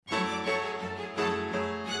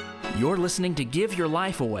You're listening to Give Your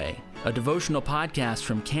Life Away, a devotional podcast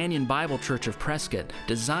from Canyon Bible Church of Prescott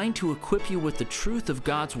designed to equip you with the truth of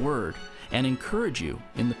God's Word and encourage you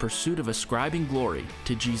in the pursuit of ascribing glory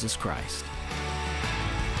to Jesus Christ.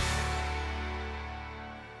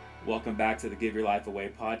 Welcome back to the Give Your Life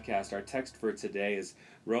Away podcast. Our text for today is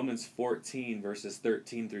Romans 14, verses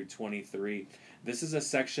 13 through 23. This is a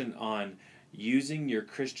section on using your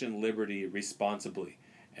Christian liberty responsibly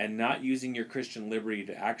and not using your Christian liberty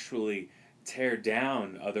to actually tear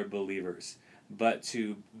down other believers, but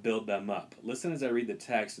to build them up. Listen as I read the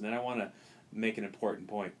text, and then I want to make an important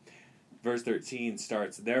point. Verse 13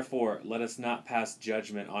 starts, "Therefore, let us not pass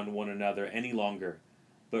judgment on one another any longer,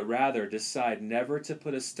 but rather decide never to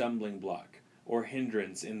put a stumbling block or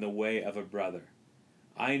hindrance in the way of a brother.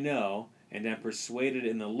 I know and am persuaded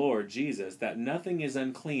in the Lord Jesus that nothing is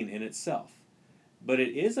unclean in itself, but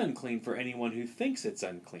it is unclean for anyone who thinks it's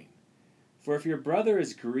unclean. For if your brother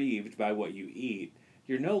is grieved by what you eat,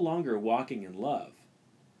 you're no longer walking in love.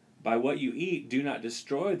 By what you eat, do not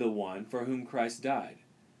destroy the one for whom Christ died.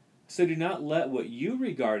 So do not let what you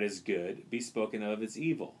regard as good be spoken of as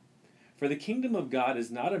evil. For the kingdom of God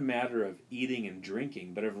is not a matter of eating and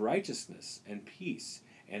drinking, but of righteousness and peace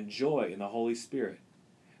and joy in the Holy Spirit.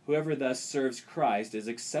 Whoever thus serves Christ is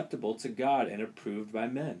acceptable to God and approved by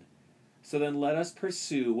men. So then let us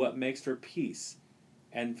pursue what makes for peace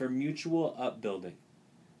and for mutual upbuilding.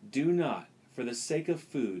 Do not, for the sake of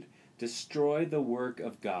food, destroy the work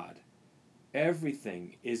of God.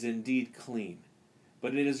 Everything is indeed clean,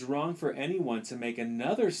 but it is wrong for anyone to make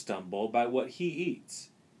another stumble by what he eats.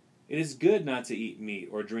 It is good not to eat meat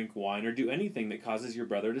or drink wine or do anything that causes your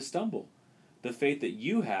brother to stumble. The faith that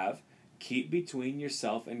you have, keep between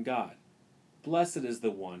yourself and God. Blessed is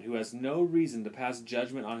the one who has no reason to pass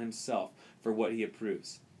judgment on himself for what he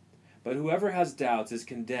approves. But whoever has doubts is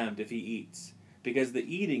condemned if he eats, because the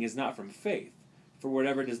eating is not from faith, for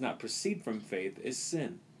whatever does not proceed from faith is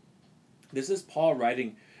sin." This is Paul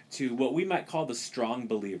writing to what we might call the strong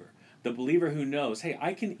believer, the believer who knows, hey,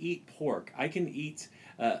 I can eat pork, I can eat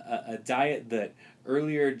a diet that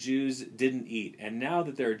earlier Jews didn't eat, and now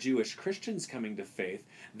that there are Jewish Christians coming to faith,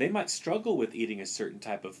 they might struggle with eating a certain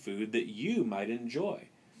type of food that you might enjoy.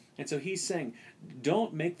 And so he's saying,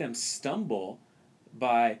 don't make them stumble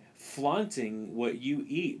by flaunting what you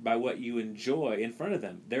eat, by what you enjoy in front of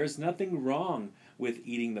them. There's nothing wrong with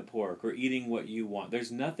eating the pork or eating what you want.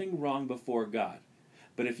 There's nothing wrong before God.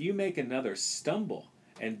 But if you make another stumble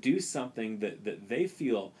and do something that they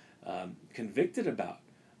feel convicted about,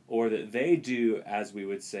 or that they do, as we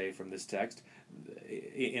would say from this text,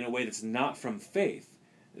 in a way that's not from faith,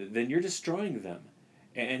 then you're destroying them.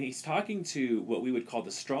 And he's talking to what we would call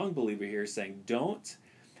the strong believer here, saying, don't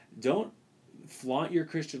flaunt your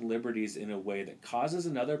Christian liberties in a way that causes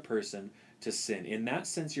another person to sin. In that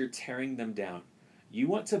sense, you're tearing them down. You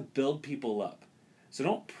want to build people up. So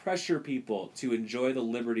don't pressure people to enjoy the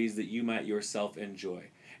liberties that you might yourself enjoy.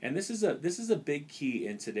 And this is a big key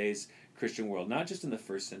in today's Christian world, not just in the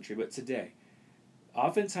first century, but today.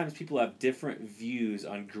 Oftentimes people have different views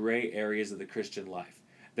on gray areas of the Christian life.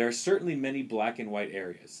 There are certainly many black and white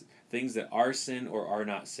areas, things that are sin or are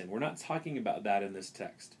not sin. We're not talking about that in this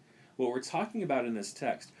text. What we're talking about in this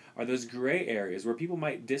text are those gray areas where people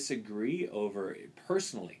might disagree over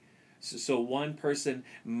personally. So one person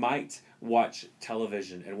might watch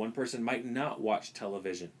television and one person might not watch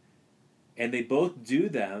television. And they both do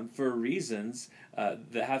them for reasons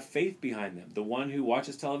that have faith behind them. The one who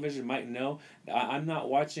watches television might know, I'm not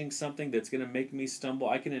watching something that's going to make me stumble.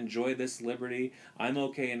 I can enjoy this liberty. I'm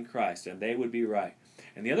okay in Christ. And they would be right.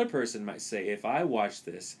 And the other person might say, if I watch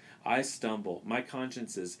this, I stumble. My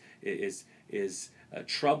conscience is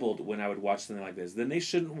troubled when I would watch something like this. Then they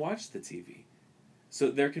shouldn't watch the TV. So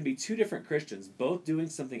there can be two different Christians, both doing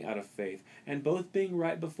something out of faith and both being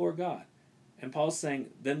right before God. And Paul's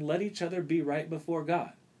saying, then let each other be right before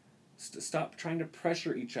God. Stop trying to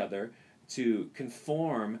pressure each other to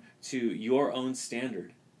conform to your own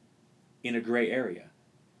standard in a gray area.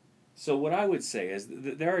 So what I would say is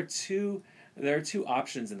there are two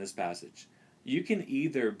options in this passage. You can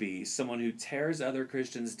either be someone who tears other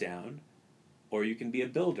Christians down, or you can be a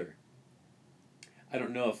builder. I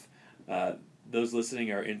don't know if those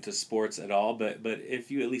listening are into sports at all, but if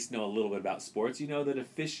you at least know a little bit about sports, you know that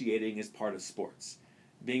officiating is part of sports,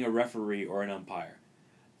 being a referee or an umpire.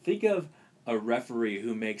 Think of a referee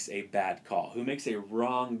who makes a bad call, who makes a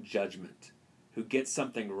wrong judgment, who gets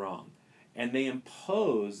something wrong, and they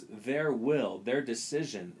impose their will, their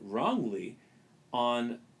decision wrongly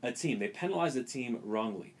on a team. They penalize a team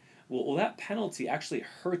wrongly. Well, that penalty actually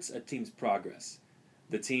hurts a team's progress.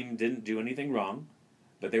 The team didn't do anything wrong,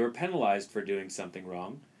 but they were penalized for doing something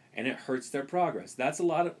wrong, and it hurts their progress. That's a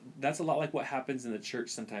lot like what happens in the church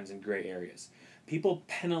sometimes in gray areas. People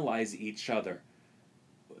penalize each other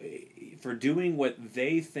for doing what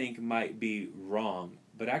they think might be wrong,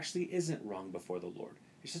 but actually isn't wrong before the Lord.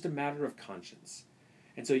 It's just a matter of conscience.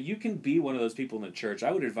 And so you can be one of those people in the church.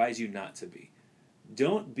 I would advise you not to be.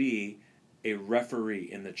 Don't be a referee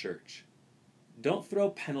in the church. Don't throw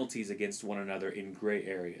penalties against one another in gray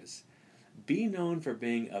areas. Be known for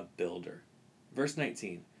being a builder. Verse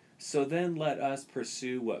 19, so then let us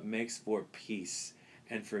pursue what makes for peace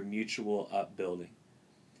and for mutual upbuilding.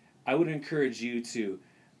 I would encourage you to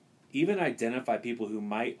even identify people who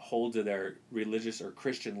might hold to their religious or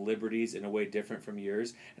Christian liberties in a way different from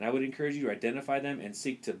yours. And I would encourage you to identify them and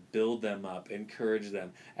seek to build them up, encourage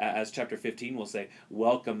them. As chapter 15 will say,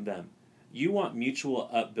 welcome them. You want mutual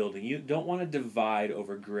upbuilding. You don't want to divide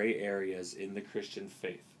over gray areas in the Christian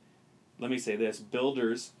faith. Let me say this,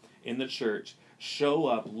 builders in the church show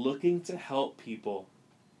up looking to help people,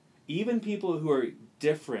 even people who are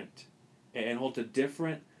different and hold to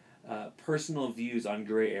different personal views on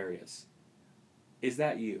gray areas. Is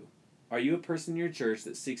that you? Are you a person in your church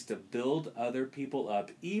that seeks to build other people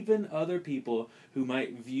up, even other people who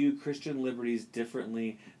might view Christian liberties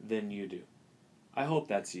differently than you do? I hope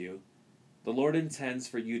that's you. The Lord intends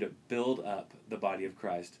for you to build up the body of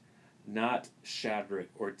Christ, not shatter it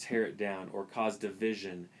or tear it down or cause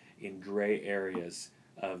division in gray areas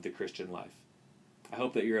of the Christian life. I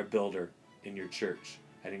hope that you're a builder in your church.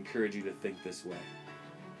 I'd encourage you to think this way.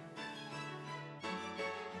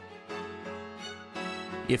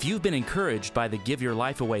 If you've been encouraged by the Give Your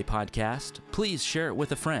Life Away podcast, please share it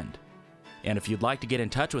with a friend. And if you'd like to get in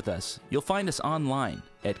touch with us, you'll find us online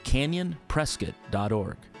at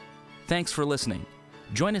canyonprescott.org. Thanks for listening.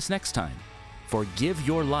 Join us next time for Give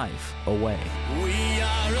Your Life Away.